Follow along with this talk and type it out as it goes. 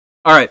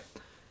All right.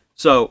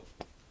 So,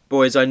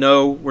 boys, I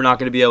know we're not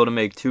going to be able to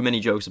make too many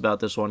jokes about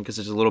this one because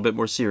it's a little bit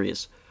more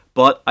serious.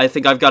 But I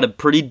think I've got a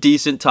pretty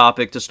decent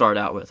topic to start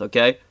out with,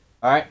 okay?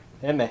 All right,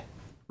 hit me.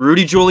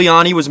 Rudy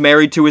Giuliani was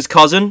married to his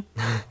cousin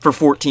for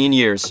 14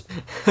 years.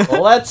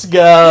 Let's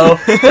go.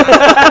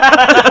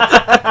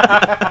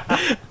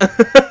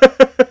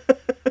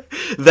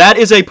 That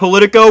is a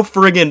Politico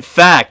friggin'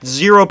 fact.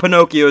 Zero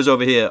Pinocchios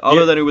over here,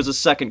 other than it was a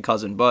second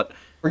cousin, but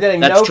We're getting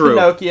that's no true.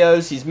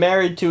 Pinocchios. He's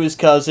married to his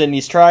cousin.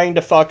 He's trying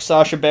to fuck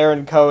Sacha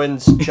Baron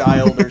Cohen's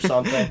child or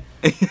something.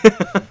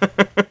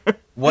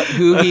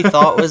 Who he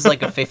thought was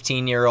like a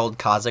 15-year-old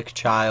Kazakh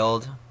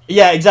child.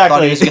 Yeah, exactly.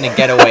 Thought he was gonna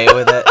get away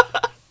with it.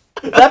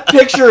 That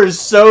picture is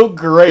so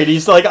great.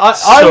 He's like, I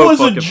So was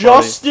fucking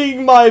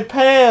adjusting my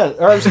pants,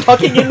 or I was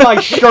tucking in my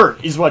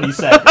shirt, is what he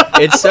said.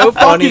 It's so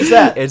fuck funny. is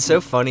that? It's so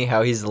funny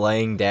how he's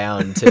laying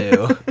down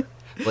too,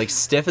 like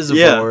stiff as a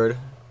Yeah. board.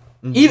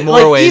 Even,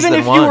 More ways even than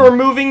if one. you were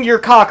moving your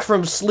cock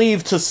from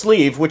sleeve to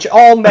sleeve, which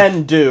all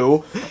men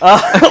do,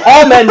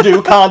 all men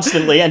do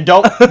constantly and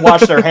don't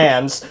wash their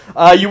hands,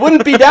 you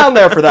wouldn't be down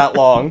there for that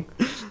long.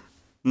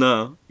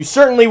 no. You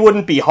certainly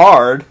wouldn't be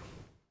hard.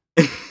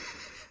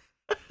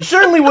 You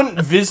certainly wouldn't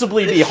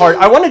visibly be hard.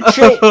 I want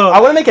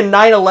to make a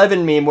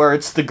 9/11 meme where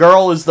it's the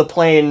girl is the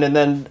plane, and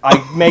then I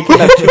make him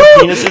have two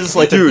penises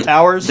like the Dude,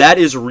 towers. that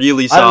is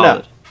really I don't know.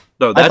 solid.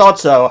 No, I that's, thought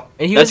so.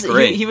 And he That's was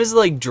great. he was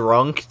like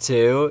drunk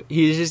too.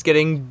 He was just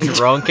getting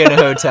drunk in a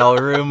hotel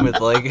room with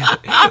like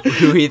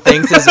who he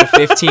thinks is a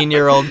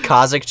 15-year-old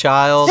Kazakh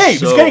child. Yeah, he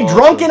was So getting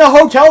drunk in a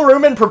hotel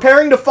room and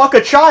preparing to fuck a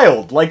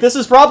child. Like, this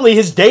is probably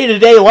his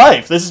day-to-day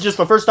life. This is just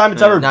the first time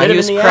it's ever No, bit he him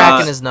was in the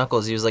cracking ass. his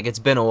knuckles. He was like, "It's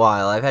been a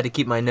while. I've had to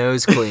keep my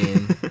nose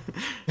clean."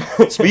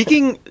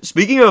 Speaking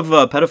of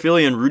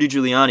pedophilia and Rudy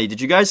Giuliani,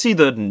 did you guys see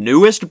the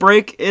newest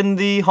break in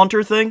the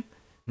Hunter thing?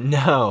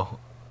 No.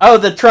 Oh,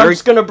 that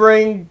Trump's gonna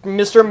bring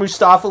Mr.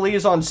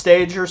 Mustafali's on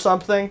stage or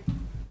something?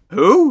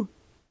 Who?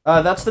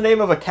 That's the name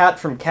of a cat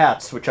from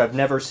Cats, which I've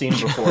never seen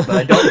before, but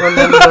I don't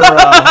remember,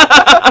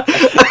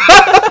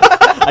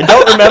 I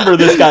don't remember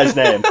this guy's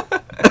name.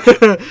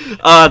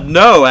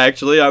 No,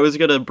 actually, I was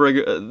gonna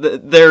bring.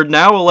 They're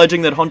now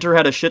alleging that Hunter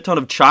had a shit ton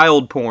of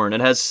child porn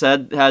and has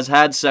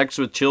had sex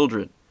with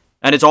children,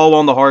 and it's all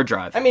on the hard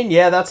drive. I mean,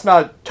 yeah, that's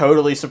not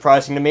totally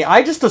surprising to me.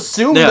 I just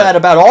assumed Yeah. that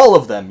about all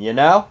of them, you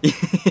know?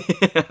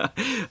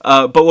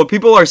 But what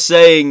people are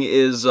saying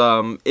is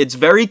it's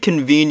very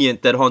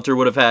convenient that Hunter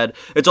would have had.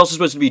 It's also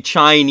supposed to be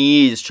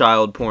Chinese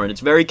child porn. It's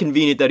very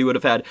convenient that he would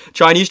have had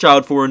Chinese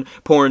child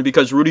porn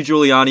because Rudy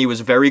Giuliani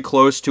was very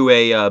close to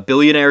a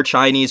billionaire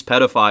Chinese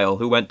pedophile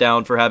who went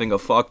down for having a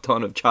fuck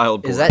ton of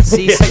child porn. Is that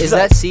is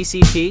that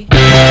CCP?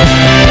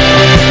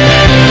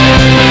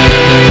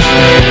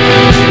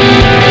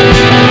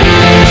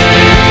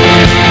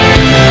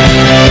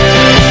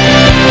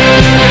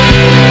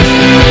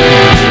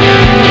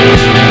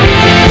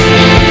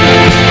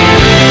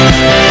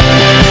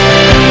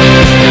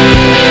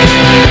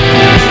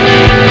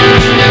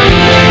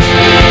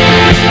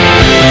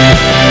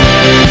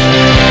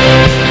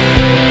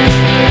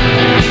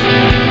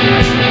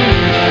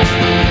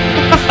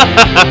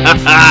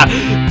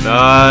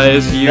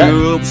 Nice,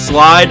 you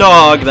sly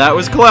dog. That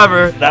was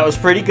clever. That was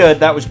pretty good.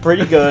 That was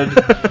pretty good.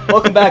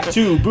 Welcome back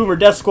to Boomer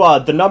Death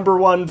Squad, the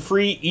 #1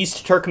 free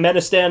East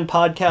Turkmenistan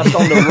podcast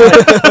on the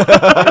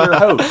right. I'm your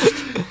host,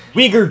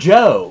 Uyghur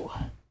Joe.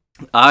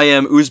 I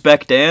am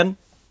Uzbek Dan.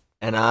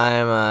 And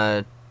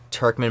I'm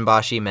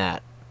Turkmenbashi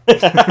Matt.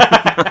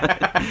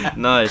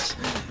 Nice.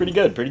 Pretty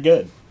good, pretty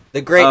good.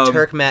 The great Um,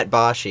 Turkmat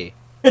Bashi.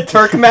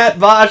 Turkmat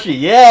Bashi,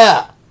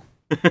 yeah!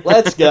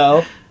 Let's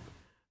go.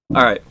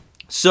 All right.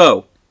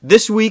 So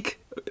this week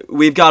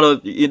we've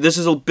got this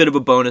is a bit of a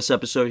bonus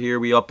episode here.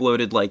 We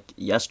uploaded like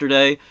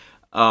yesterday,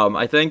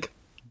 I think.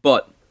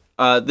 But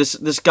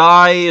this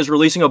guy is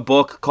releasing a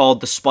book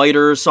called The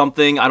Spider or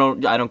something. I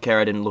don't care.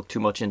 I didn't look too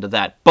much into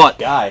that.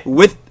 But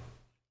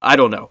I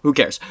don't know. Who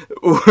cares?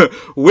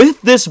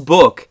 With this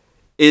book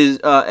is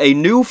a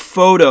new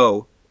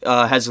photo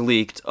has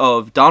leaked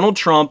of Donald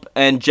Trump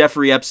and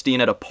Jeffrey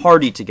Epstein at a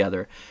party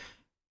together.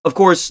 Of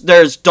course,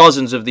 there's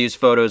dozens of these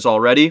photos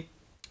already.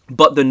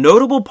 But the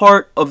notable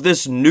part of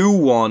this new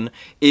one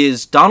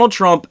is Donald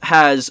Trump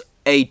has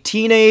a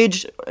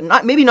teenage,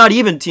 maybe not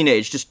even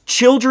teenage, just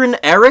children,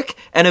 Eric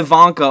and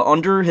Ivanka,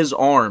 under his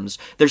arms.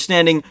 They're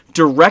standing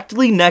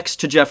directly next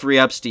to Jeffrey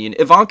Epstein.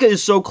 Ivanka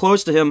is so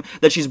close to him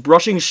that she's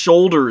brushing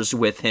shoulders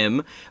with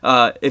him.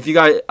 If you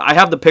guys, I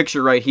have the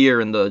picture right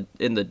here in the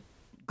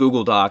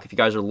Google Doc. If you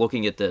guys are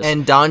looking at this,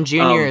 And Don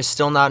Jr. is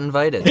still not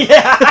invited.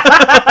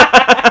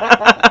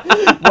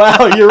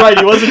 Wow, you're right,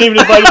 he wasn't even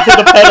invited to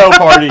the pedo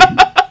party.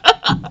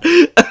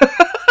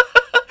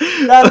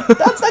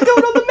 That's not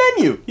going on the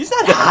menu. He's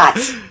not hot.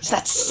 He's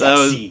not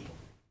sexy.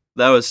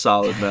 that was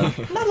solid, man.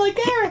 Not like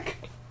Eric.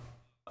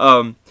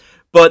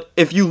 But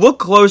if you look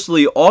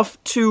closely,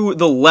 off to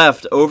the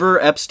left, over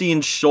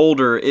Epstein's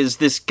shoulder, is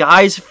this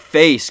guy's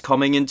face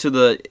coming into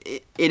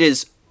it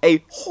is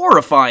a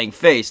horrifying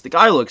face. The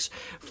guy looks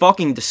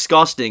fucking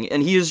disgusting,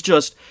 and he is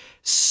just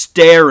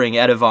staring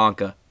at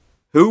Ivanka.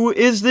 Who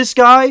is this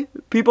guy?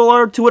 People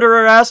on Twitter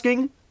are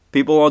asking.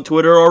 People on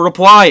Twitter are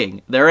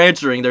replying. They're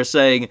answering. They're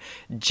saying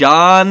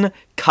John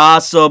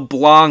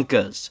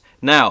Casablancas.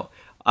 Now,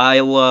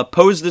 I'll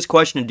pose this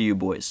question to you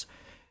boys.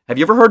 Have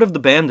you ever heard of the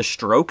band The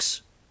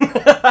Strokes? New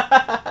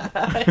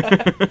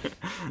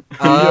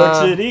York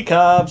City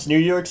cops, New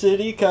York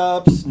City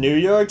cops, New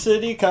York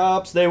City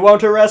cops, they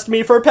won't arrest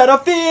me for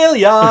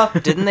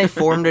pedophilia. Didn't they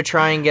form to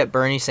try and get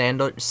Bernie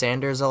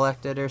Sanders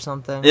elected or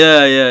something?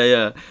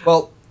 Yeah.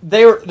 Well,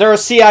 they're a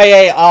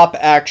CIA op,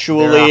 They're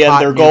actually, a and hot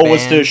their new goal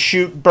was band. to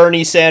shoot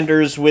Bernie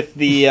Sanders with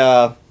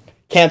the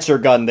cancer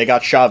gun they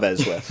got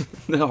Chavez with.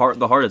 The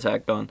heart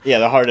attack gun. Yeah,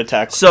 the heart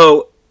attack.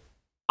 So,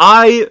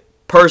 I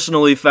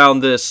personally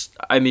found this,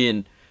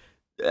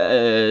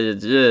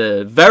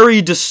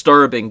 very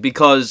disturbing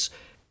because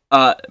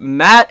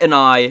Matt and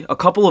I, a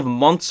couple of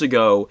months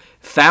ago,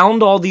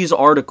 found all these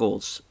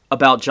articles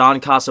about John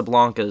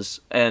Casablancas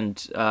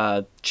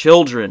and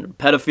children,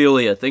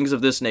 pedophilia, things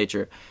of this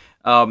nature,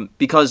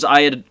 because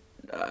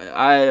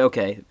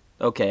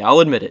Okay, I'll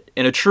admit it.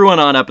 In a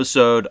TrueAnon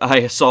episode,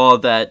 I saw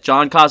that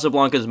John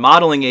Casablanca's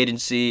modeling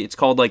agency, it's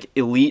called like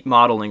Elite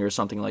Modeling or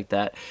something like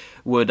that,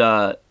 would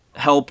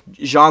help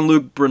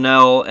Jean-Luc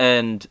Brunel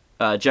and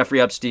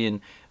Jeffrey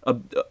Epstein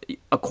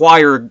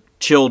acquire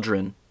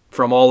children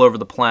from all over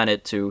the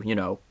planet to,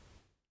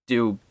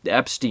 do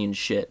Epstein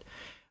shit.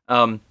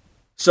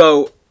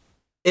 So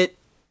it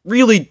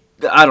really,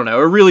 I don't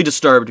know, it really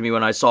disturbed me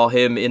when I saw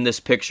him in this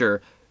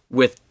picture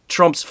with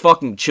Trump's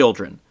fucking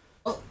children.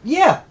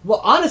 Yeah, well,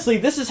 honestly,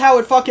 this is how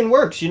it fucking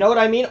works. You know what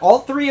I mean?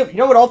 You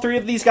know what all three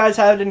of these guys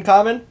had in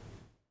common?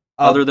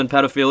 Other than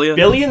pedophilia?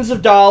 Billions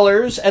of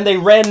dollars, and they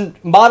ran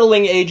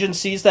modeling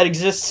agencies that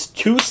exist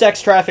to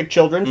sex traffic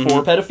children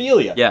for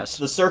pedophilia. Yes.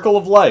 The circle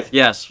of life.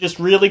 Yes. Just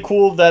really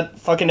cool that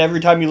fucking every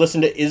time you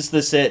listen to Is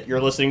This It,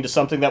 you're listening to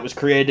something that was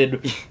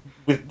created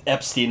with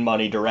Epstein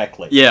money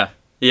directly. Yeah.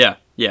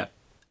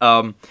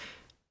 So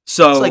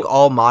It's like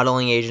all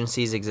modeling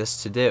agencies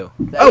exist to do.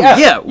 Oh,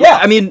 yeah. Yeah.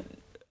 I mean,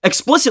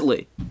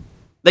 explicitly.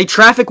 They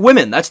traffic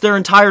women. That's their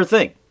entire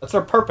thing. That's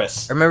their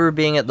purpose. I remember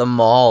being at the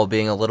mall,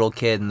 being a little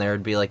kid, and there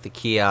would be like the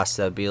kiosk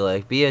that would be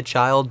like, "Be a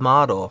child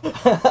model,"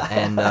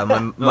 and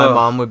my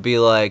mom would be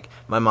like,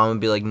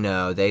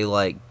 "No, they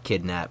like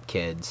kidnap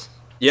kids."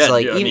 Yeah, It's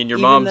like, I mean, your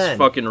even mom's then-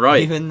 fucking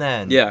right. Even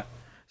then, Yeah.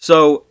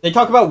 So, They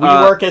talk about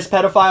WeWork as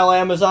pedophile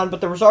Amazon, but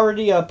there was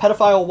already a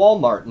pedophile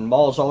Walmart in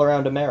malls all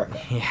around America.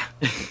 yeah.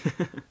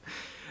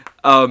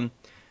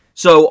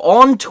 So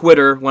on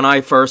Twitter, when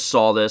I first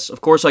saw this, of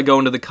course I go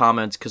into the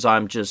comments because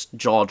I'm just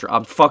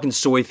I'm fucking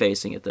soy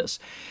facing at this.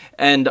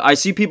 And I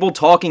see people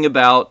talking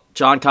about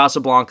John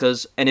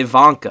Casablancas and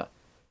Ivanka,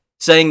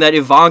 saying that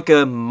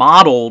Ivanka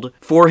modeled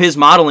for his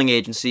modeling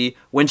agency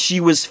when she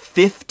was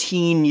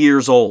 15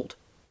 years old.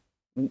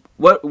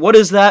 What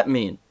does that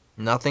mean?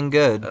 Nothing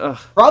good.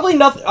 Probably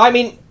nothing. I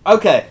mean,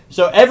 okay,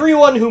 so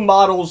everyone who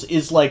models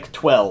is like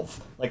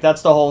 12. Like,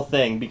 that's the whole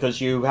thing,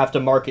 because you have to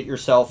market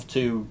yourself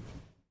to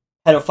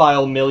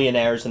pedophile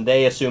millionaires, and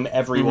they assume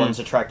everyone's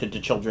attracted to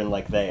children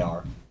like they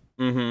are.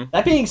 Mm-hmm.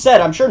 That being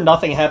said, I'm sure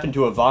nothing happened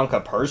to Ivanka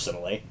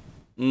personally.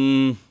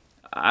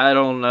 I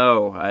don't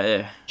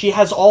know. She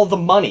has all the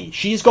money.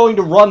 She's going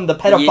to run the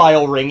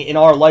pedophile ring in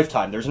our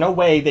lifetime. There's no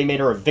way they made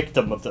her a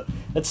victim of the...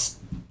 That's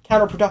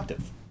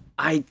counterproductive.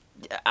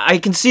 I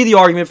can see the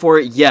argument for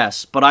it,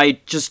 yes, but I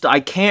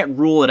can't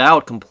rule it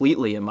out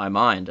completely in my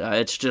mind.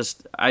 It's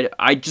just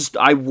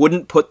I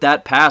wouldn't put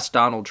that past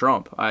Donald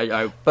Trump. But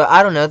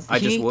I don't know. I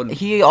just wouldn't.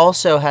 He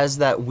also has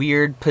that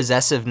weird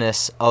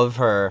possessiveness of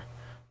her,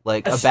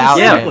 like about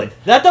Specifically. him.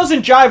 That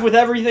doesn't jive with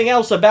everything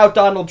else about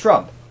Donald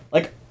Trump.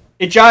 Like,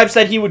 it jives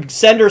that he would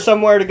send her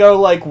somewhere to go,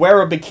 like,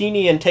 wear a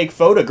bikini and take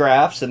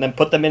photographs and then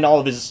put them in all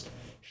of his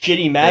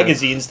shitty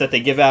magazines that they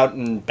give out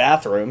in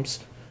bathrooms.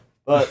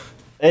 But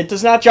it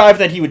does not jive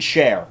that he would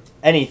share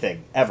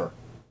anything, ever.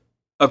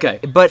 Okay,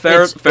 But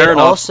fair it enough.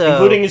 also,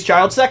 Including his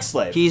child sex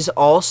slave. he's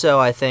also,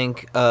 I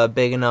think,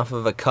 big enough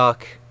of a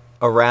cuck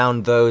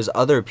around those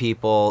other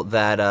people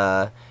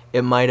that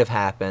it might have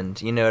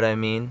happened. You know what I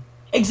mean?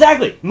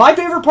 Exactly. My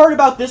favorite part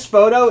about this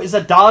photo is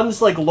that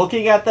Don's, like,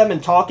 looking at them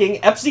and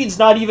talking. Epstein's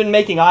not even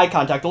making eye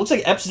contact. It looks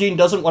like Epstein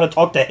doesn't want to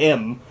talk to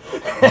him.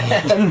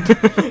 And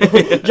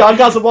John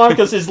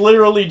Casablancas is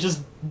literally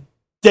just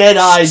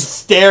dead-eyed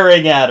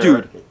staring at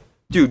her.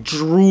 Dude,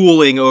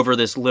 drooling over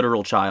this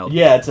literal child.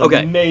 Yeah, it's an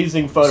Okay.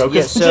 amazing photo.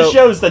 Because Yeah, it just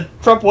shows that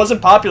Trump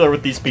wasn't popular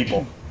with these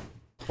people.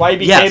 Why he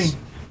became Yes.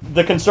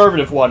 the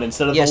conservative one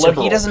instead of Yeah, the so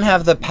liberal. he doesn't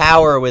have the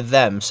power with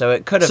them, so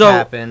it could have So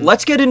happened.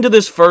 let's get into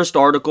this first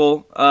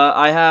article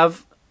I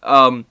have.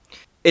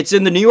 It's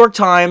in the New York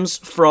Times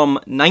from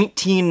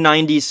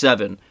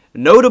 1997,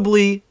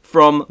 notably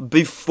from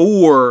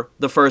before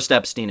the first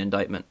Epstein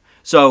indictment.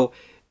 So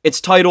it's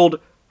titled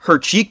 "Her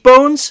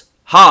Cheekbones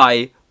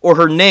High or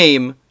Her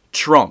Name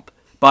Trump"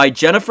 by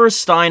Jennifer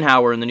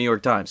Steinhauer in the New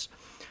York Times.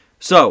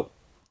 So,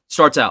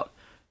 starts out.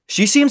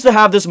 She seems to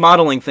have this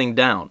modeling thing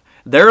down.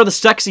 There are the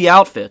sexy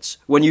outfits.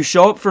 When you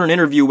show up for an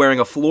interview wearing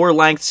a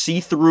floor-length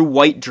see-through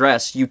white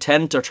dress, you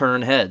tend to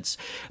turn heads.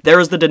 There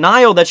is the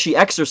denial that she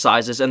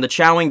exercises and the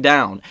chowing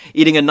down,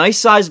 eating a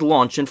nice-sized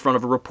lunch in front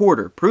of a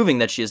reporter, proving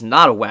that she is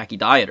not a wacky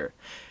dieter.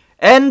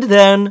 And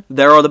then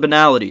there are the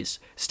banalities,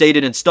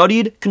 stated in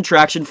studied,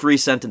 contraction-free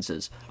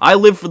sentences. I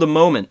live for the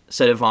moment,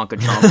 said Ivanka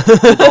Trump,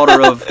 the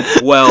daughter of,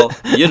 well,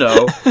 you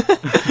know.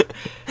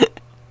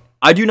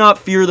 I do not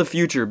fear the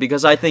future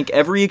because I think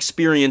every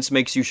experience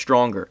makes you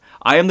stronger.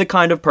 I am the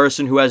kind of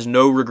person who has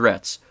no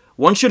regrets.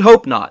 One should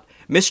hope not.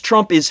 Miss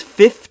Trump is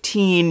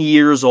 15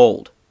 years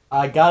old.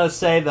 I gotta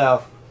say,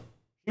 though,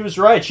 she was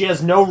right. She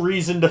has no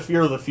reason to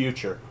fear the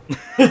future.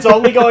 It's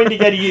only going to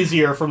get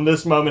easier from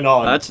this moment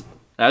on.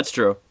 That's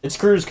true. It's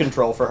cruise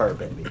control for her,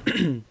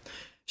 baby.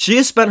 She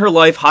has spent her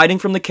life hiding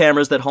from the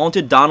cameras that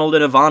haunted Donald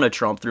and Ivana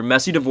Trump through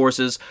messy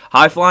divorces,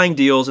 high-flying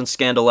deals, and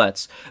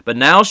scandalettes. But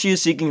now she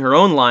is seeking her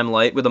own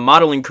limelight with a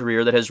modeling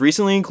career that has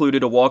recently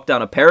included a walk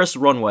down a Paris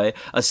runway,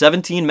 a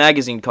 17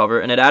 magazine cover,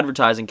 and an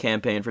advertising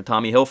campaign for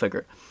Tommy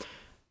Hilfiger.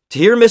 To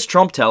hear Miss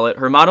Trump tell it,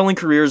 her modeling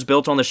career is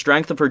built on the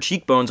strength of her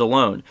cheekbones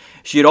alone.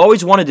 She had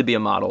always wanted to be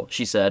a model,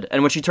 she said,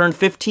 and when she turned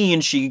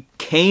 15, she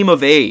came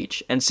of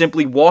age and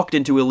simply walked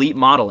into Elite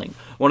Modeling,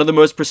 one of the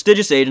most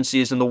prestigious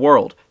agencies in the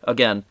world.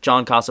 Again,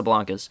 John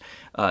Casablanca's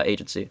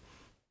agency.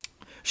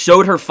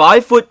 Showed her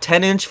 5'10"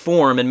 10"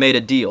 form and made a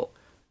deal.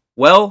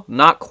 Well,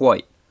 not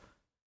quite.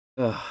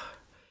 Ugh.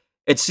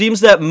 It seems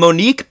that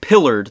Monique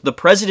Pillard, the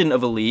president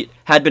of Elite,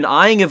 had been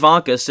eyeing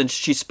Ivanka since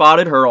she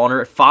spotted her on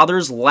her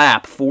father's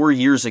lap 4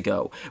 years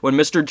ago, when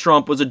Mr.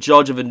 Trump was a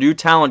judge of a new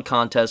talent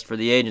contest for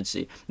the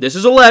agency. This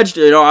is alleged.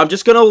 I'm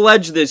just going to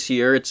allege this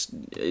here. It's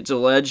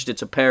alleged.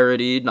 It's a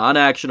parody,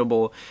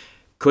 non-actionable.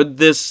 Could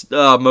this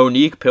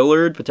Monique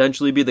Pillard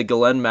potentially be the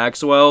Ghislaine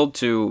Maxwell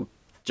to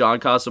John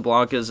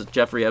Casablanca's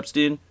Jeffrey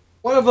Epstein?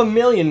 One of a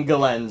million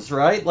Ghislaines,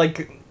 right?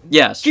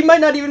 Yes. She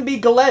might not even be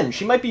Ghislaine.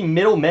 She might be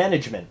middle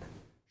management.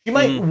 She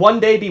might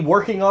one day be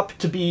working up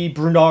to be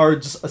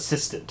Brunard's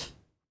assistant.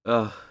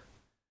 It's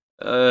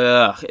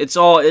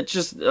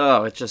just.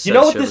 You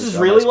know what this is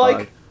really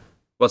like?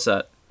 What's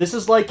that? This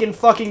is like in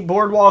fucking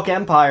Boardwalk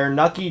Empire,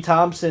 Nucky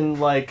Thompson,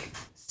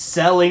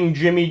 selling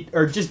Jimmy,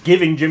 or just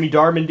giving Jimmy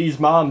Darmondy's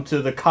mom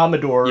to the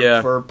Commodore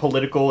for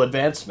political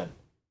advancement.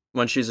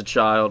 When she's a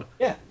child.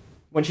 Yeah,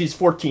 when she's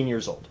 14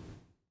 years old.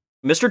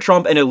 Mr.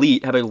 Trump and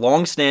Elite have a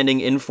long-standing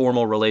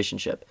informal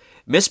relationship.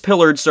 Miss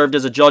Pillard served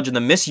as a judge in the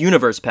Miss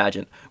Universe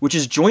pageant, which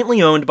is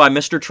jointly owned by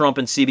Mr. Trump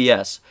and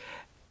CBS,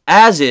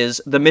 as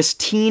is the Miss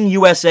Teen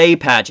USA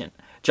pageant.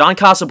 John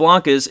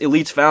Casablanca's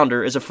Elite's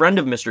founder is a friend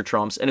of Mr.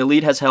 Trump's, and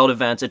Elite has held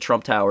events at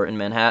Trump Tower in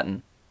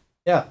Manhattan.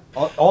 Yeah,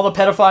 all the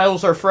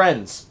pedophiles are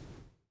friends.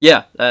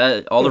 Yeah,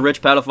 all the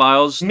rich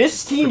pedophiles.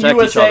 Miss Teen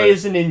USA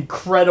is an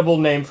incredible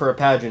name for a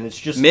pageant. It's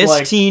just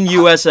Miss Teen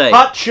USA.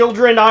 Hot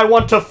children I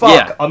want to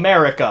fuck,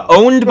 America.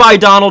 Owned by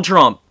Donald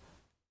Trump.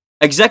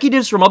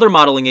 Executives from other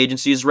modeling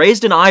agencies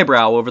raised an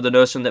eyebrow over the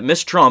notion that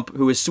Miss Trump,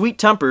 who is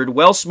sweet-tempered,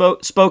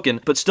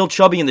 well-spoken, but still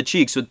chubby in the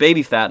cheeks with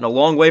baby fat and a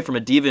long way from a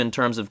diva in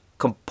terms of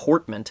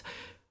comportment,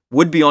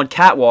 would be on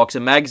catwalks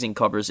and magazine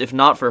covers if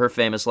not for her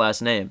famous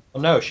last name.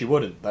 Well, no, she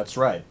wouldn't. That's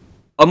right.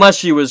 Unless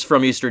she was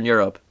from Eastern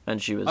Europe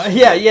and she was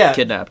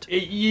kidnapped.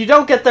 You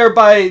don't get there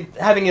by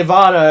having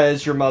Ivana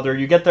as your mother.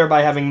 You get there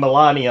by having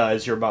Melania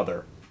as your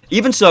mother.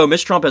 Even so,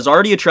 Miss Trump has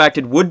already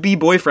attracted would-be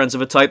boyfriends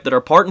of a type that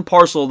are part and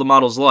parcel of the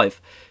model's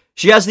life.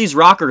 She has these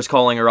rockers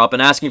calling her up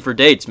and asking for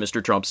dates,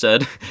 Mr. Trump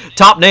said.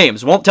 Top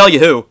names, won't tell you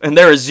who, and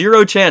there is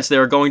zero chance they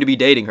are going to be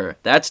dating her.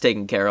 That's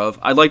taken care of.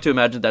 I'd like to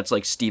imagine that's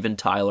like Steven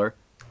Tyler.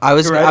 I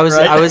was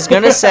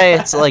gonna say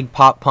it's like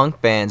pop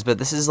punk bands, but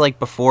this is like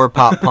before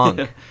pop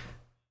punk.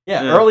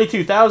 Yeah, early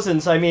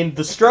 2000s. I mean,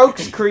 the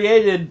Strokes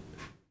created...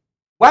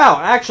 Wow,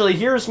 actually,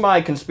 here's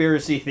my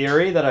conspiracy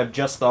theory that I've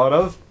just thought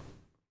of.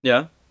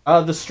 Yeah?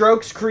 The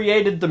Strokes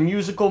created the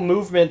musical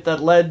movement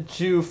that led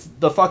to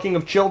the fucking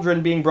of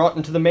children being brought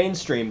into the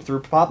mainstream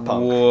through pop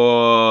punk.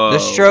 Whoa. The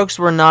Strokes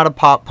were not a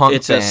pop punk band.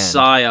 It's a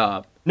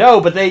psyop.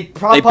 No, but they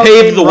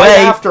paved the way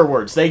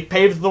afterwards. They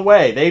paved the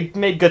way. They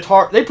made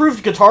They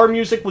proved guitar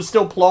music was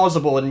still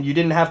plausible, and you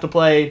didn't have to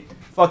play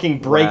fucking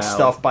break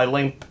stuff by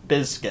Limp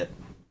Bizkit.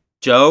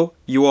 Joe,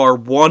 you are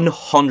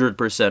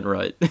 100%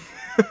 right.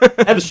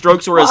 And the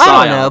Strokes were a psyop.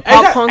 I don't know.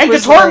 Pop punk and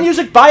guitar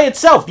music by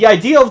itself, the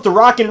idea of the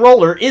rock and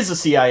roller is a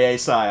CIA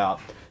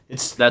psyop.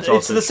 It's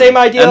the same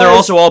idea. And they're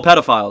also all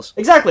pedophiles.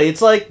 Exactly.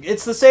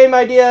 It's the same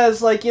idea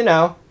as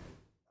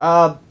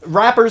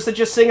rappers that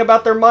just sing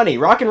about their money.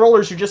 Rock and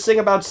rollers who just sing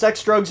about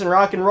sex, drugs, and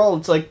rock and roll.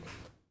 It's like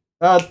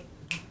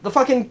the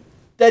fucking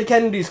Dead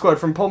Kennedys quote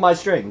from Pull My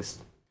Strings.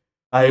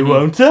 I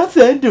won't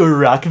offend or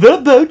rock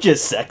the boat,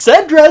 just sex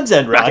and drugs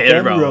and rock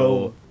and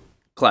roll.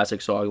 Classic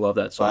song. I love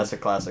that song.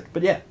 Classic.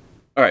 But yeah.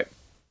 Alright.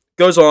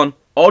 Goes on.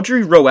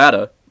 Audrey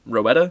Rowetta?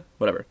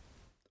 Whatever.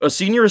 A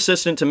senior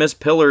assistant to Miss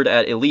Pillard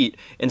at Elite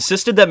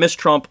insisted that Miss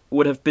Trump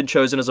would have been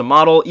chosen as a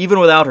model even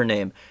without her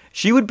name.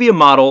 She would be a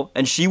model,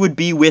 and she would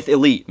be with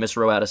Elite, Miss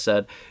Rowetta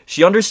said.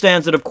 She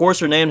understands that of course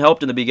her name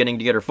helped in the beginning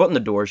to get her foot in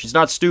the door. She's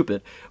not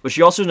stupid. But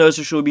she also knows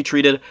that she will be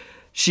treated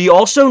She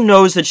also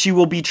knows that she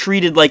will be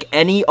treated like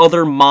any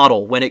other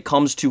model when it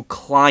comes to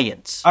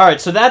clients. All right,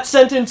 so that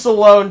sentence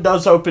alone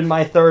does open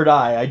my third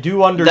eye. I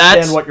do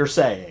understand what you're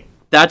saying.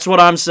 That's what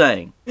I'm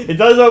saying. It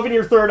does open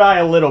your third eye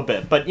a little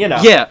bit, but you know.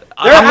 Yeah,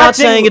 I'm not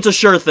saying it's a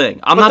sure thing.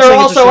 But they're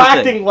also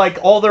acting like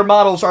all their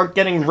models aren't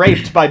getting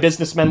raped by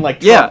businessmen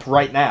like Trump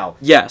right now.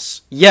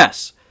 Yes.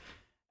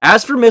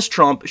 As for Miss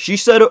Trump, she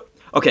said...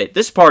 Okay,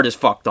 this part is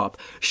fucked up.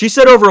 She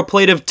said over a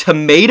plate of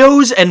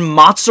tomatoes and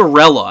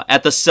mozzarella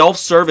at the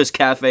self-service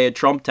cafe at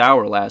Trump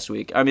Tower last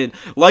week. I mean,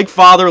 like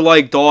father,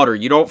 like daughter.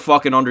 You don't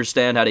fucking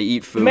understand how to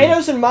eat food.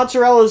 Tomatoes and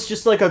mozzarella is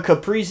just like a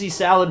caprese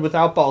salad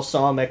without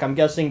balsamic. I'm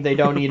guessing they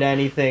don't eat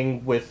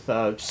anything with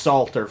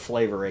salt or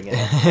flavoring in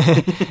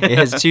it.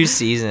 It's too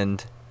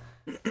seasoned.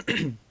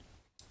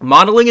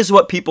 Modeling is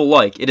what people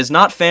like. It is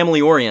not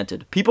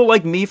family-oriented. People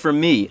like me for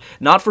me,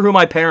 not for who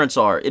my parents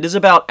are. It is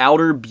about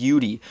outer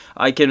beauty.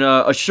 I can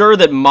assure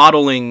that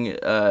modeling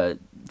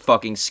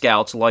fucking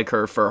scouts like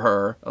her for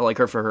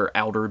her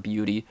outer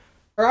beauty.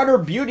 Her outer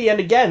beauty,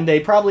 and again, they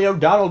probably owe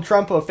Donald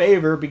Trump a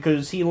favor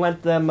because he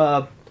lent them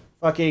a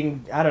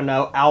fucking, I don't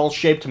know,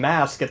 owl-shaped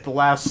mask at the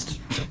last...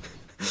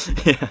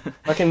 Yeah.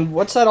 Fucking,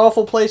 what's that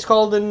awful place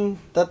called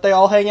that they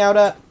all hang out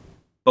at?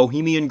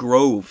 Bohemian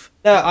Grove.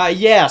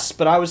 Yes,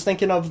 but I was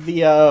thinking of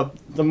the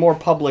more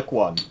public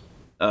one.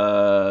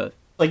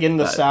 Like in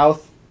the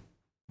South.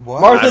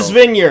 What? Martha's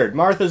Vineyard.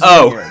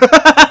 Vineyard.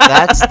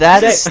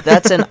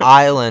 That's an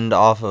island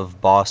off of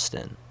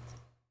Boston.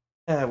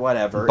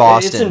 Whatever.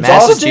 Boston, it's in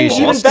Massachusetts.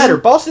 Boston, even better.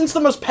 Boston's the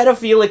most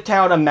pedophilic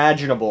town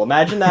imaginable.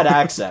 Imagine that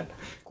accent.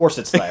 Of course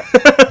it's there.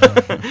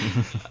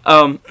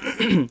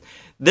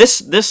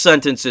 This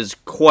sentence is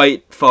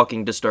quite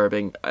fucking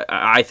disturbing,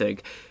 I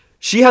think.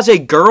 She has a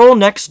girl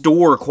next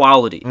door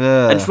quality.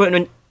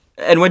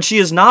 And when she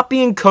is not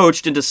being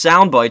coached into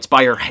sound bites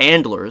by her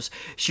handlers,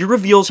 she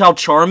reveals how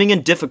charming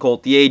and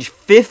difficult the age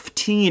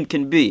 15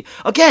 can be.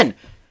 Again,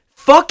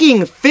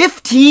 fucking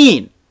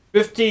 15!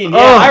 15, yeah.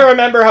 I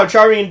remember how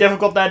charming and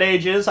difficult that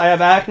age is. I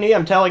have acne.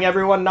 I'm telling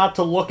everyone not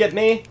to look at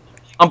me.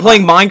 I'm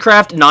playing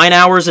Minecraft 9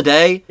 hours a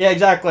day. Yeah,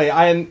 exactly.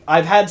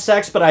 I've had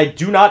sex, but I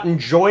do not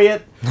enjoy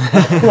it.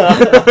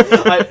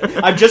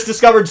 I've just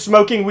discovered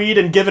smoking weed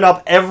and given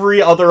up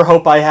every other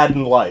hope I had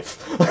in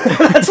life.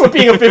 That's what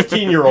being a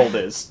 15-year-old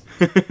is.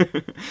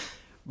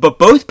 But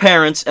both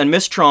parents and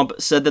Miss Trump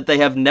said that they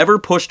have never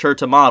pushed her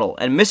to model,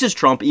 and Mrs.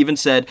 Trump even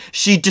said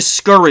she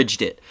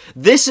discouraged it.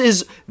 This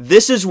is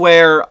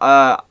where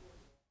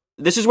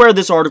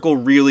this article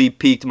really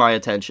piqued my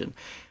attention.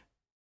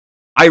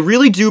 I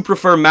really do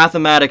prefer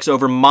mathematics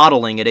over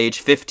modeling at age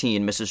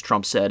 15, Mrs.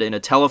 Trump said in a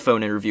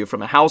telephone interview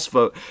from a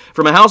houseboat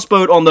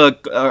on the...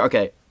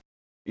 okay,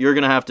 you're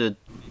going to have to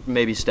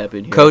maybe step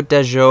in here. Côte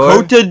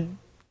d'Azur.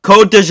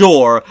 Côte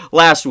d'Azur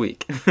last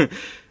week.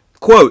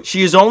 Quote,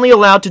 she is only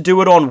allowed to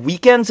do it on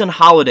weekends and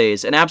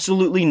holidays and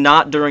absolutely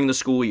not during the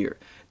school year.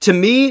 To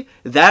me,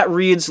 that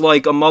reads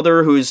like a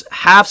mother who's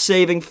half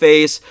saving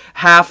face,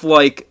 half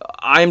like,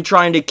 I'm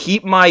trying to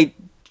keep my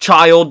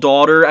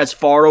daughter as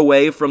far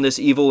away from this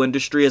evil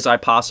industry as I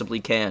possibly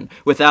can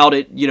without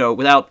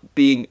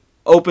being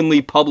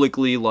openly,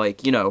 publicly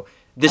like,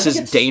 this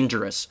is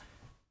dangerous.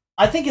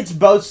 I think it's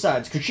both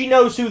sides, because she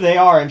knows who they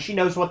are and she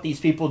knows what these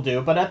people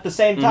do, but at the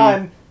same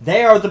time,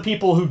 they are the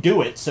people who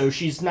do it, so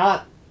she's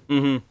not...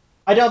 Mm-hmm.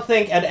 I don't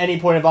think at any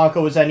point Ivanka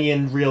was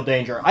in real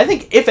danger. I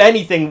think, if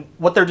anything,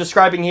 what they're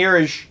describing here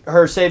is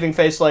her saving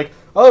face like,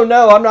 oh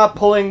no, I'm not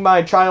pulling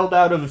my child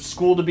out of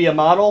school to be a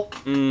model.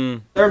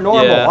 They're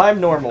normal. Yeah. I'm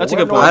normal. That's a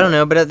good point. I don't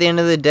know, but at the end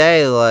of the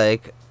day,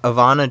 like,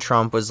 Ivana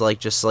Trump was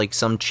just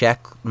some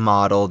Czech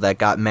model that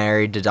got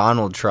married to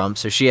Donald Trump,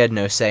 so she had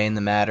no say in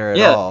the matter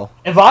at all.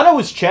 Ivana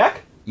was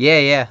Czech?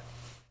 Yeah.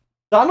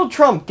 Donald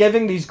Trump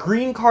giving these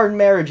green card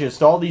marriages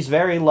to all these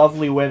very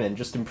lovely women,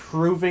 just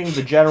improving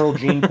the general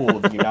gene pool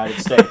of the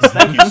United States.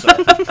 Thank you,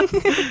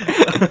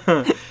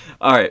 sir.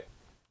 All right.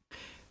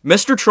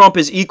 Mr. Trump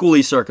is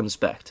equally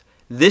circumspect.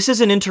 This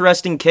is an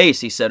interesting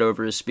case, he said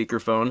over his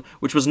speakerphone,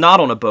 which was not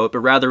on a boat, but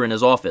rather in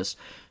his office.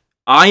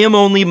 I am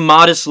only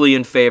modestly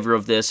in favor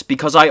of this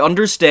because I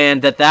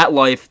understand that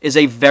life is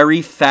a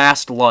very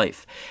fast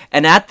life.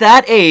 And at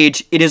that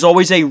age, it is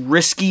always a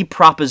risky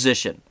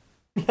proposition.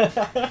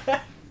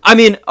 I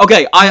mean,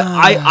 okay,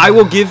 I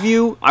will give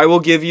you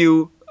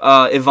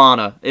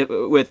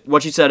Ivana with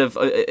what she said of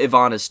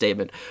Ivana's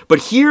statement. But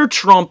here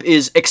Trump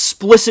is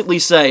explicitly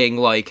saying,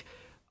 like,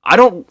 I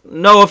don't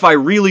know if I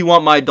really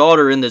want my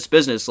daughter in this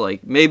business.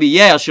 Like, maybe,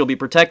 yeah, she'll be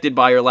protected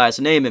by her last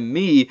name and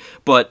me,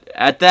 but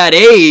at that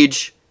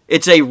age,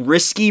 it's a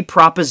risky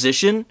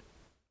proposition.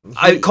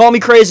 Call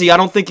me crazy, I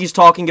don't think he's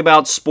talking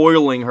about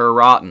spoiling her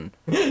rotten.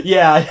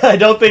 Yeah, I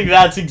don't think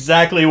that's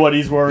exactly what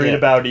he's worried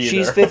about either.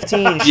 She's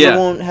 15, she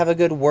won't have a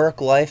good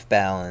work-life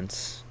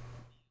balance.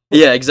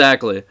 Yeah,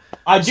 exactly.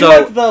 I do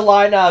like the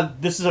line,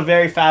 this is a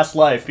very fast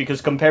life,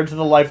 because compared to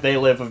the life they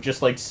live of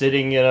just, like,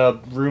 sitting in a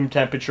room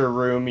temperature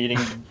room, eating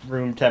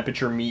room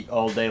temperature meat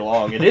all day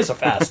long, it is a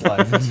fast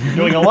life. You're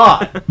doing a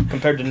lot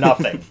compared to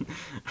nothing.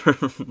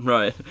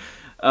 Right.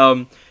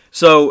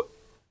 So,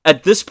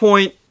 at this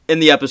point in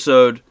the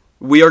episode,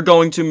 we are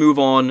going to move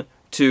on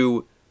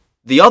to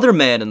the other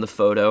man in the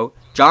photo,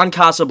 John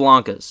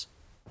Casablancas.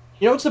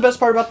 You know what's the best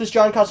part about this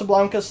John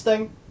Casablancas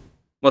thing?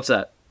 What's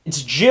that?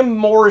 It's Jim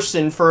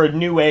Morrison for a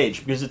new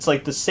age, because it's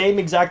like the same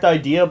exact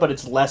idea, but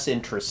it's less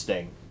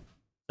interesting.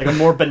 Like a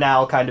more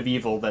banal kind of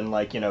evil than,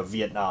 like,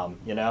 Vietnam,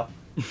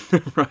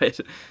 Right.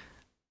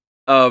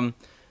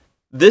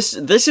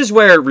 This is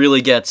where it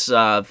really gets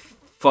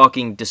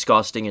fucking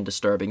disgusting and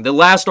disturbing. The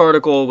last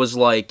article was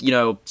like,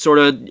 sort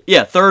of,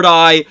 third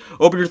eye,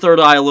 open your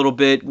third eye a little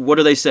bit. What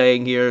are they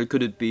saying here?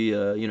 Could it be,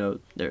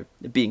 they're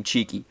being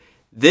cheeky?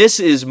 This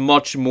is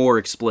much more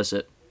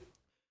explicit.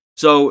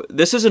 So,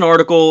 this is an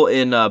article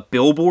in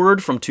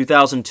Billboard from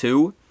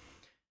 2002.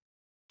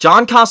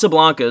 John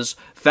Casablancas,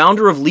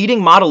 founder of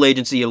leading model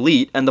agency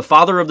Elite and the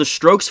father of the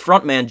Strokes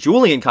frontman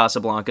Julian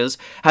Casablancas,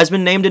 has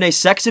been named in a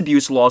sex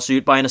abuse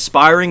lawsuit by an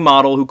aspiring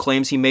model who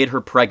claims he made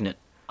her pregnant.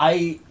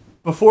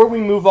 Before we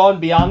move on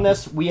beyond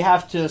this, we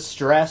have to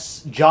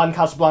stress John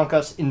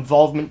Casablancas'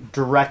 involvement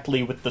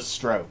directly with the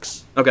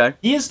Strokes. Okay.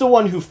 He is the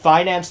one who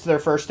financed their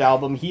first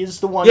album. He is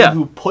the one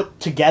who put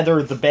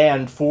together the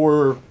band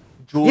for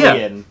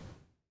Julian.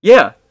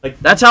 Yeah. Like,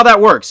 that's how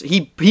that works.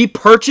 He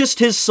purchased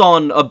his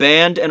son a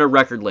band and a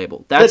record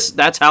label.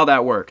 That's how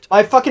that worked.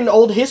 My fucking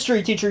old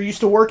history teacher used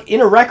to work in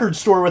a record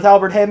store with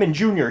Albert Hammond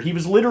Jr. He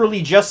was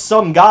literally just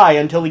some guy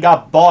until he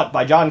got bought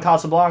by John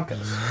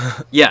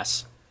Casablancas.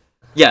 Yes.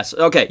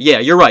 Okay. Yeah,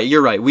 you're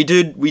right. We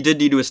did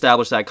need to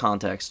establish that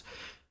context.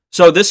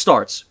 So this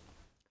starts.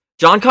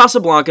 John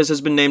Casablancas has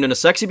been named in a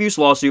sex abuse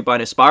lawsuit by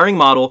an aspiring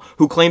model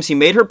who claims he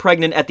made her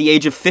pregnant at the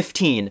age of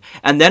 15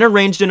 and then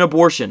arranged an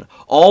abortion,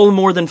 all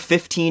more than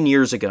 15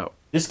 years ago.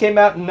 This came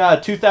out in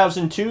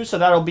 2002, so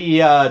that'll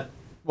be,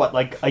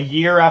 like a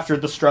year after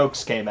The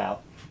Strokes came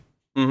out.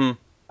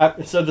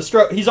 Mm-hmm. So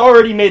he's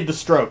already made The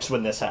Strokes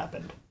when this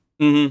happened.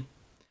 Mm-hmm.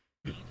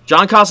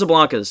 John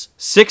Casablancas,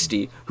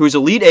 60, whose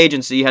Elite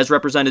agency has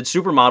represented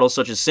supermodels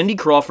such as Cindy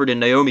Crawford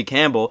and Naomi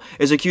Campbell,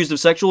 is accused of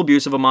sexual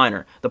abuse of a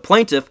minor. The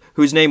plaintiff,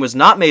 whose name was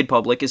not made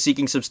public, is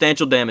seeking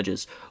substantial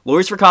damages.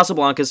 Lawyers for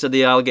Casablancas said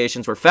the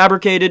allegations were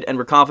fabricated and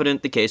were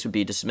confident the case would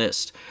be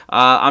dismissed.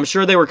 I'm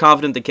sure they were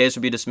confident the case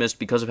would be dismissed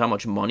because of how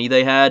much money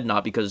they had,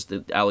 not because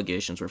the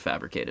allegations were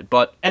fabricated.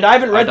 And I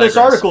haven't read this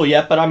article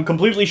yet, but I'm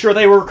completely sure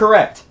they were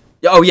correct.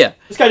 Oh, yeah.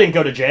 This guy didn't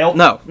go to jail.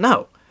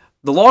 No.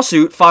 The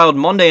lawsuit, filed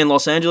Monday in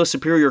Los Angeles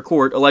Superior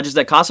Court, alleges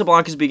that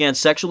Casablancas began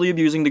sexually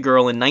abusing the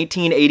girl in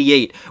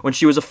 1988 when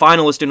she was a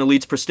finalist in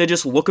Elite's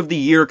prestigious Look of the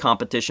Year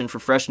competition for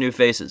fresh new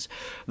faces.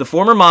 The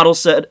former model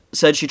said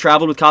she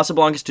traveled with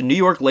Casablancas to New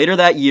York later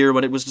that year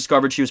when it was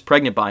discovered she was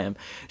pregnant by him.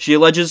 She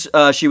alleges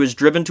she was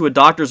driven to a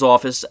doctor's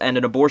office and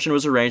an abortion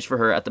was arranged for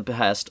her at the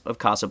behest of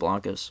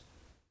Casablancas.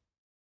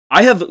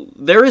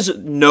 There is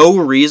no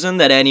reason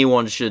that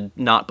anyone should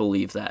not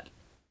believe that.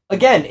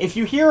 Again, if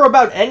you hear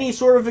about any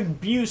sort of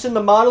abuse in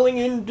the modeling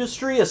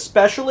industry,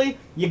 especially,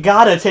 you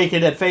gotta take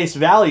it at face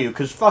value,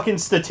 because fucking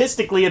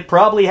statistically it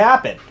probably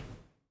happened.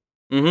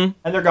 Mm-hmm.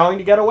 And they're going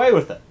to get away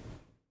with it.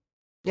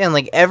 Yeah, and,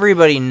 like,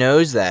 everybody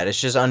knows that. It's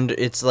just,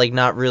 it's, like,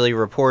 not really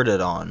reported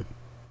on.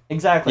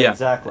 Exactly.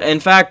 In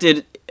fact,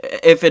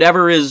 if it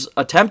ever is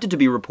attempted to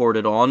be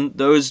reported on,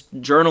 those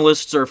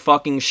journalists are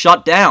fucking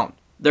shut down.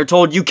 They're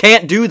told, you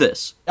can't do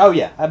this. Oh,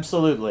 yeah,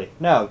 absolutely.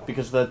 No,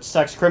 because the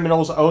sex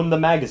criminals own the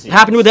magazine. It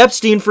happened with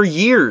Epstein for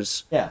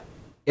years. Yeah.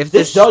 If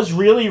this does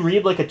really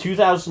read like a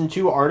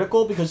 2002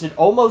 article, because it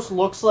almost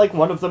looks like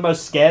one of the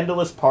most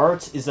scandalous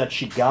parts is that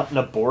she got an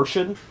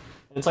abortion.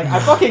 And it's like, I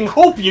fucking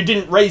hope you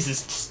didn't raise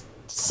his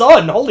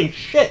son. Holy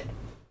shit.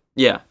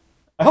 Yeah.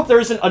 I hope there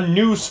isn't a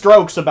new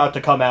Strokes about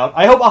to come out.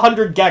 I hope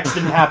 100 Gex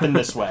didn't happen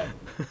this way.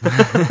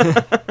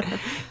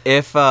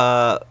 If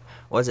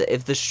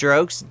the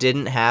Strokes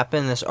didn't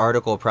happen, this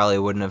article probably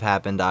wouldn't have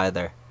happened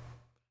either.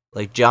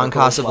 Like, John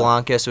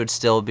Casablancas would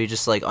still be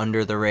just, like,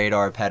 under the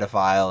radar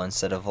pedophile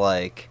instead of,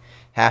 like,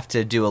 have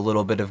to do a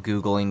little bit of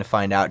Googling to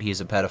find out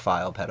he's a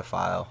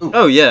pedophile. Ooh.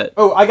 Oh, yeah.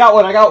 Oh, I got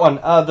one.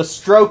 The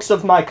Strokes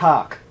of my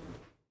cock.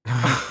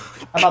 How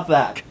about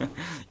that?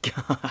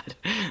 God.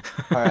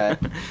 Alright.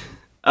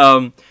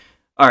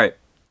 Alright.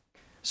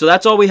 So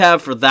that's all we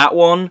have for that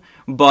one,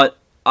 but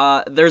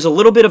there's a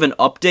little bit of an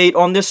update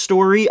on this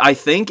story, I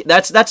think.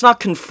 That's not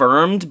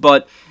confirmed,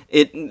 but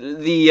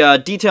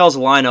the details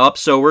line up,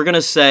 so we're going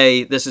to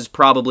say this is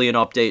probably an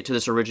update to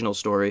this original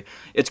story.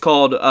 It's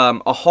called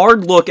A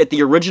Hard Look at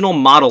the Original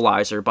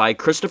Modelizer by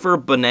Christopher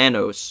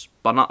Bonanos.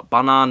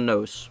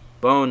 Bonanos.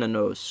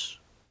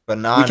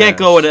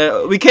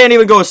 We can't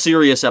even go a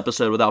serious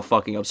episode without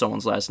fucking up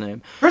someone's last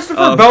name.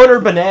 Christopher Boner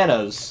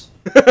Bananas.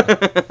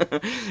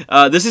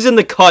 This is in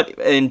the cut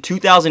in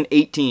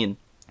 2018.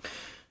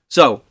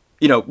 So,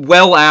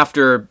 well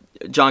after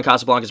John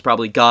Casablancas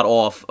probably got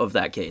off of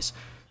that case.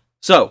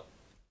 So,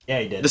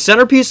 yeah, he did. The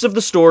centerpiece of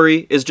the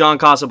story is John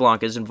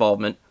Casablancas'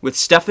 involvement with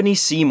Stephanie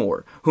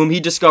Seymour, whom he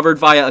discovered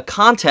via a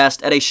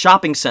contest at a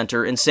shopping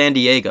center in San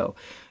Diego.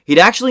 He'd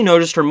actually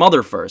noticed her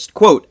mother first,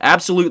 quote,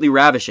 absolutely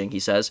ravishing, he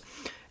says,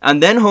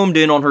 and then homed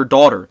in on her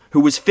daughter,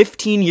 who was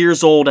 15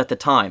 years old at the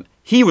time.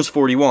 He was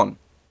 41.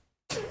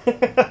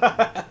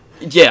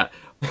 Yeah.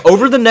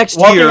 Over the next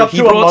Walking year, up he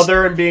to a brought...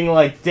 mother and being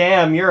like,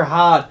 "Damn, you're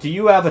hot. Do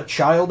you have a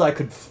child I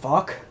could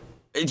fuck?"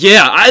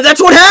 Yeah,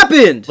 that's what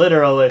happened!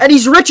 Literally. And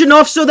he's rich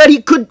enough so that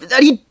he could...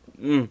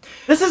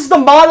 This is the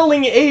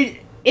modeling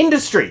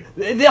industry.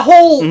 The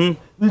whole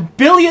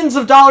billions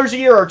of dollars a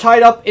year are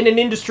tied up in an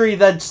industry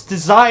that's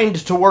designed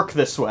to work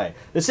this way.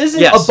 This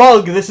isn't Yes. a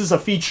bug, this is a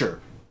feature.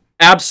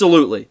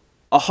 Absolutely.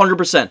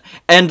 100%.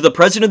 And the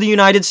President of the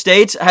United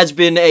States has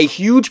been a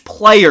huge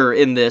player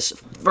in this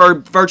for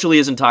virtually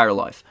his entire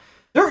life.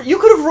 You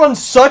could have run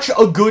such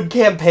a good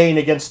campaign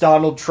against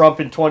Donald Trump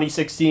in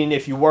 2016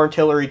 if you weren't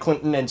Hillary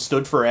Clinton and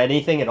stood for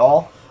anything at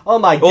all. Oh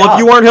my god. Well, if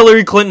you weren't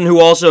Hillary Clinton, who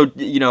also,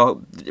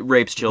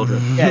 rapes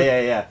children.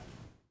 Yeah.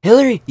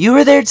 Hillary, you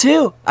were there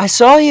too. I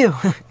saw you.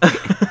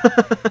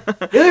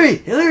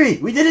 Hillary,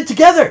 we did it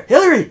together.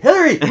 Hillary,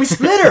 we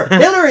split her.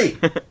 Hillary.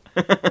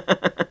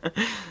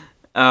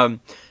 All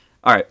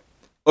right.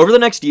 Over the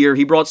next year,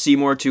 he brought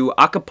Seymour to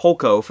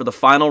Acapulco for the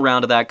final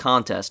round of that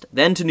contest,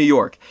 then to New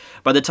York.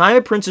 By the time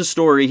of Prince's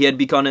story, he had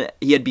begun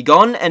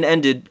and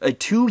ended a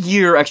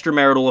 2-year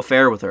extramarital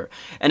affair with her,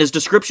 and his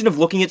description of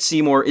looking at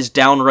Seymour is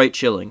downright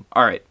chilling.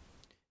 All right.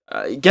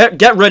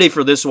 Get ready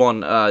for this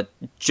one,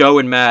 Joe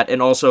and Matt, and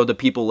also the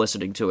people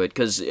listening to it,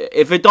 because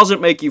if it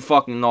doesn't make you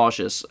fucking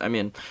nauseous, I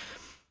mean...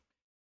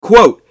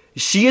 Quote,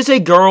 "She is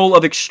a girl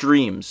of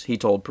extremes," he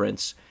told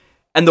Prince.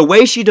 "And the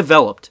way she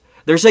developed,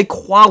 there's a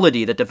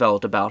quality that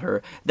developed about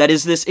her that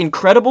is this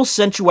incredible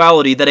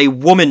sensuality that a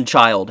woman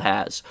child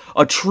has.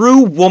 A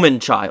true woman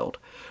child.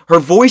 Her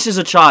voice is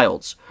a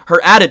child's.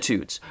 Her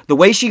attitudes, the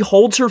way she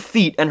holds her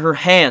feet and her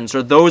hands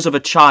are those of a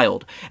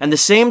child, and the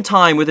same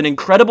time with an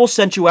incredible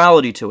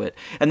sensuality to it,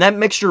 and that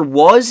mixture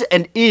was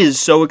and is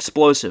so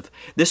explosive.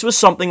 This was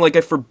something like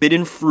a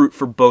forbidden fruit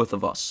for both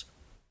of us."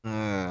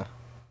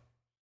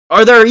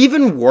 Are there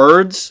even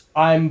words?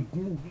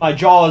 My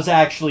jaw is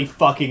actually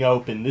fucking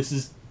open.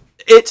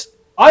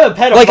 I'm a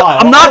pedophile. Like,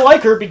 I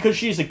like her because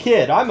she's a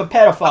kid. I'm a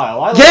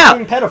pedophile. I like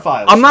doing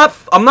pedophiles.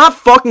 I'm not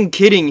fucking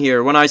kidding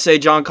here when I say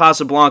John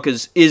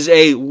Casablancas is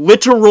a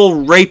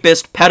literal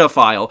rapist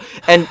pedophile.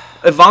 And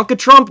Ivanka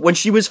Trump, when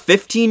she was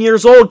 15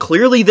 years old,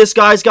 clearly this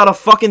guy's got a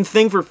fucking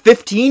thing for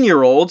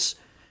 15-year-olds.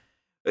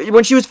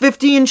 When she was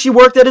 15, she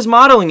worked at his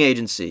modeling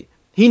agency.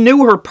 He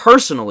knew her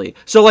personally.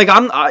 So, like,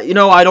 I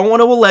don't want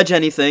to allege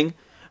anything,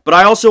 but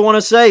I also want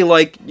to say,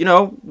 like,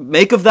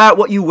 make of that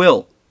what you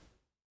will.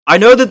 I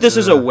know that this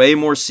is a way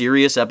more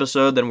serious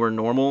episode than we're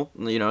normal,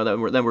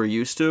 than we're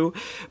used to,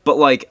 but,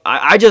 like,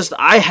 I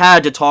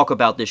had to talk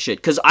about this shit,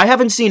 because I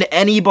haven't seen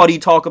anybody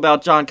talk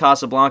about John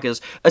Casablancas,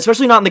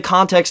 especially not in the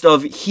context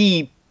of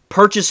he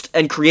purchased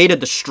and created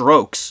the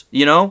Strokes,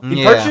 He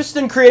purchased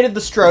and created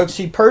the Strokes,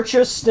 he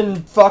purchased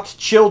and fucked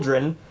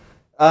children,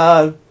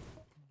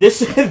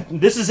 This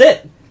is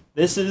it.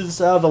 This is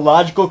the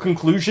logical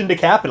conclusion to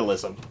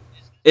capitalism.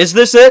 Is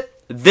this it?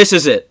 This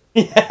is it.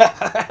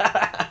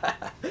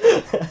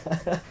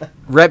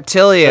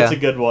 Reptilia. That's a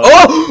good one.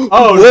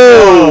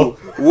 Oh!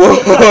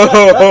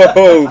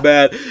 Whoa,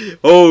 man.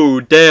 Oh,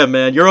 damn,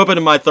 man. You're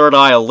opening my third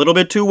eye a little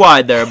bit too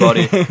wide there,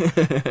 buddy.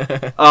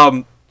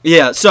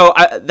 Yeah, so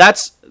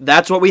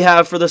that's what we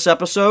have for this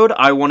episode.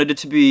 I wanted it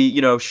to be,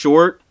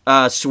 short,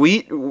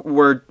 sweet.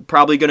 We're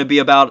probably going to be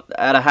about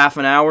at a half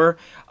an hour.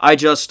 I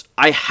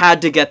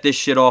had to get this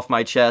shit off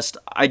my chest.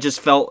 I just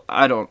felt,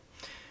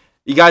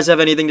 You guys have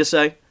anything to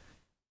say?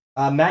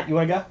 Matt, you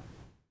want to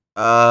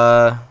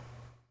go?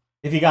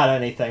 If you got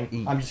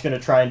anything, I'm just gonna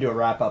try and do a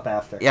wrap up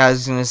after. Yeah, I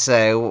was gonna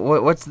say,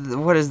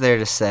 what is there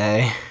to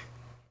say?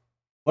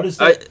 What is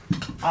there?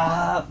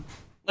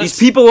 These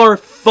people are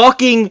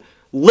fucking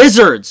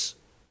lizards.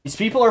 These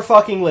people are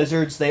fucking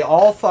lizards. They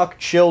all fuck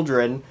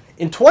children.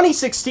 In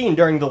 2016,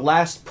 during the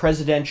last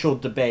presidential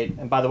debate,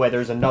 and by the way,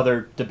 there's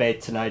another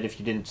debate tonight if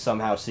you didn't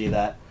somehow see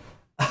that,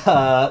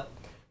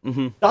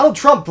 Donald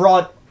Trump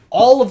brought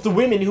all of the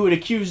women who had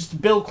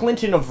accused Bill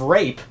Clinton of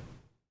rape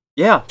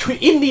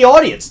in the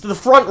audience, to the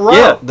front row.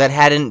 Yeah. That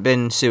hadn't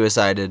been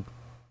suicided.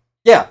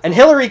 Yeah, and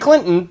Hillary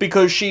Clinton,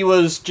 because she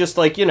was just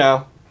like,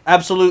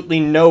 absolutely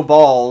no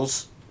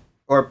balls,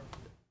 or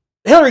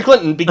Hillary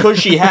Clinton, because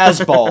she has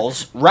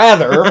balls,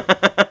 rather,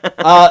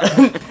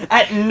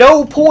 at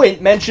no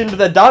point mentioned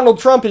that Donald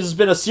Trump has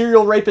been a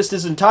serial rapist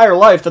his entire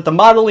life, that the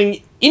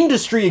modeling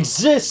industry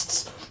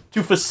exists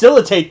to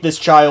facilitate this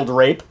child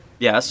rape.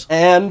 Yes.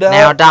 And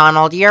now,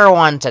 Donald, you're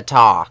one to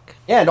talk.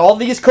 Yeah, and all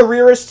these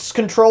careerists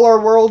control our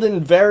world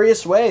in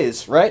various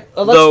ways, right?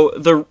 Though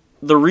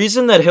the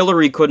reason that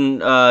Hillary couldn't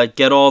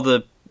get all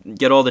the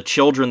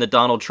children that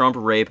Donald Trump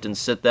raped and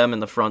sit them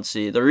in the front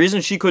seat, the reason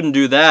she couldn't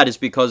do that is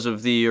because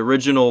of the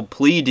original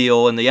plea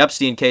deal in the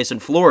Epstein case in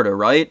Florida,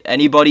 right?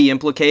 Anybody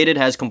implicated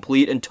has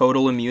complete and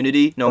total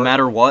immunity, no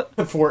matter what.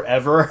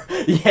 Forever.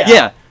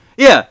 Yeah.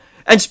 Yeah.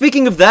 And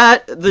speaking of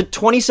that, the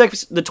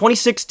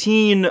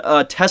 2016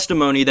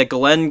 testimony that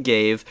Glenn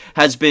gave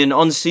has been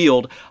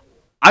unsealed.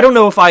 I don't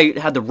know if I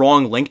had the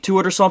wrong link to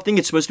it or something.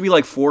 It's supposed to be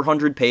like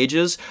 400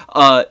 pages.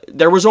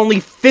 There was only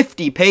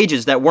 50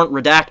 pages that weren't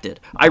redacted.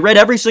 I read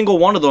every single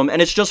one of them,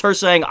 and it's just her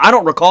saying, "I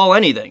don't recall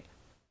anything."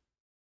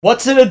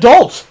 What's an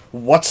adult?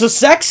 What's a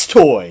sex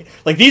toy?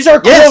 Like, these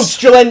are Yes.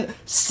 quotes Jalen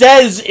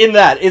says in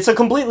that. It's a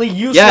completely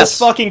useless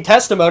fucking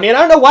testimony, and I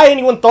don't know why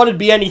anyone thought it'd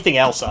be anything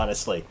else,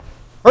 honestly.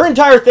 Her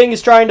entire thing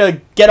is trying to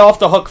get off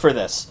the hook for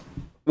this.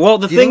 Well,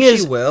 the Do you thing think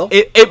is, she will?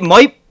 it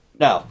might.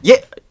 No. Yeah.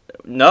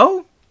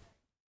 No.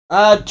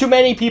 Too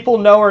many people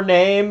know her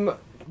name.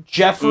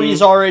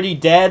 Jeffrey's already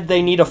dead.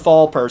 They need a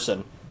fall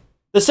person.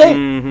 The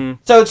same.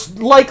 So it's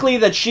likely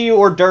that she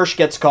or Dersh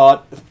gets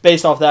caught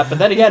based off that. But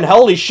then again,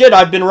 holy shit,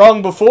 I've been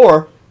wrong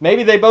before.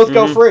 Maybe they both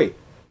go free.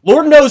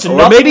 Lord knows Or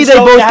nothing's maybe they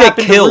going both to get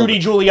happen to killed. Rudy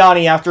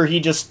Giuliani after he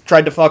just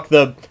tried to fuck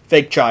the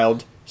fake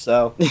child.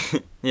 So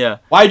Yeah.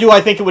 why do I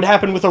think it would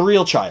happen with a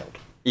real child?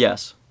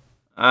 Yes.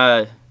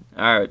 All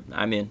right.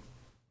 I mean,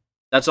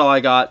 that's all I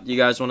got. You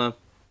guys wanna?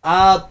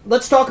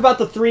 Let's talk about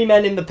the three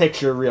men in the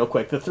picture real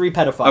quick. The three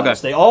pedophiles. Okay.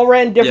 They all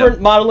ran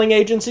different modeling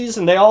agencies,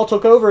 and they all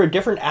took over a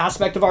different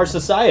aspect of our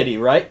society,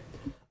 right?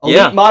 Elite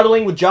Yeah.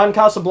 modeling with John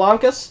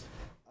Casablancas.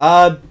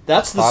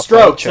 That's the Pop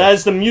Strokes. culture. That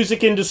is the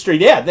music industry.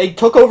 Yeah, they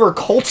took over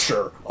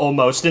culture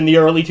almost in the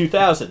early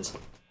 2000s.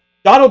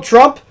 Donald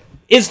Trump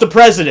is the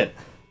president.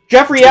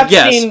 Jeffrey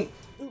Epstein,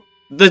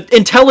 The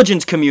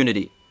intelligence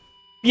community.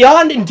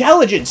 beyond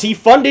intelligence, he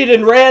funded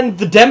and ran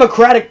the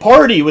Democratic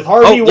Party with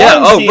Harvey Oh, yeah.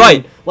 Oh, Weinstein.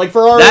 right. Like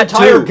for our That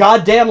entire too.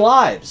 goddamn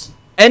lives.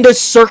 And a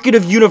circuit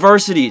of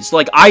universities,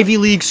 like Ivy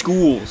League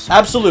schools.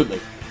 Absolutely.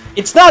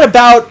 It's not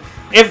about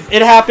if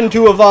it happened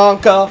to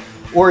Ivanka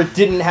or it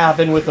didn't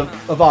happen with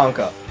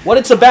Ivanka. What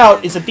it's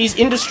about is that these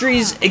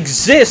industries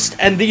exist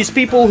and these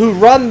people who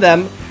run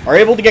them are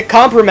able to get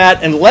compromat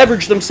and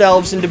leverage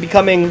themselves into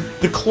becoming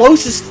the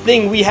closest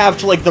thing we have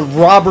to like the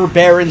robber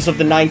barons of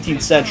the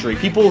 19th century.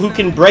 People who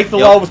can break the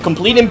law with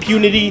complete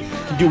impunity,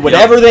 can do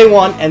whatever they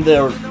want, and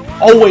they'll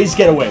always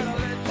get away with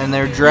it. And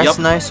they're dressed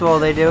Yep. nice while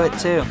they do it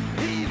too.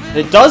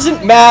 It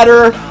doesn't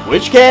matter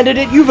which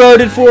candidate you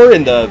voted for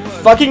in the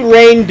fucking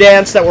rain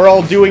dance that we're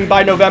all doing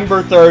by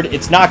November 3rd.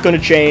 It's not going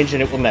to change,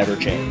 and it will never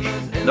change.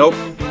 Nope.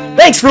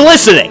 Thanks for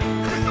listening!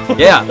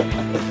 Yeah.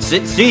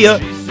 See ya.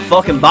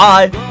 Fucking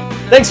bye.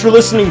 Thanks for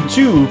listening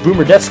to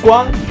Boomer Death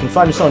Squad. You can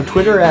find us on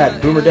Twitter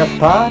at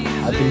BoomerDeathPod.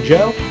 I've been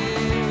Joe.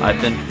 I've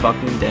been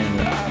fucking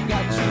Daniel.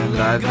 And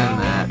I've been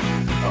that.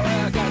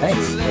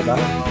 Thanks.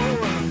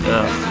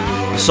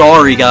 Bye-bye.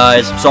 Sorry,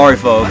 guys. Sorry,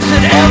 folks.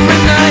 And every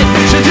night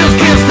she just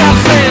can't stop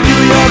saying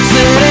New York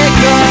City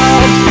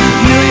comes,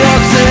 New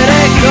York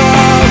City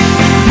comes,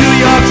 New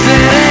York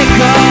City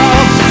comes.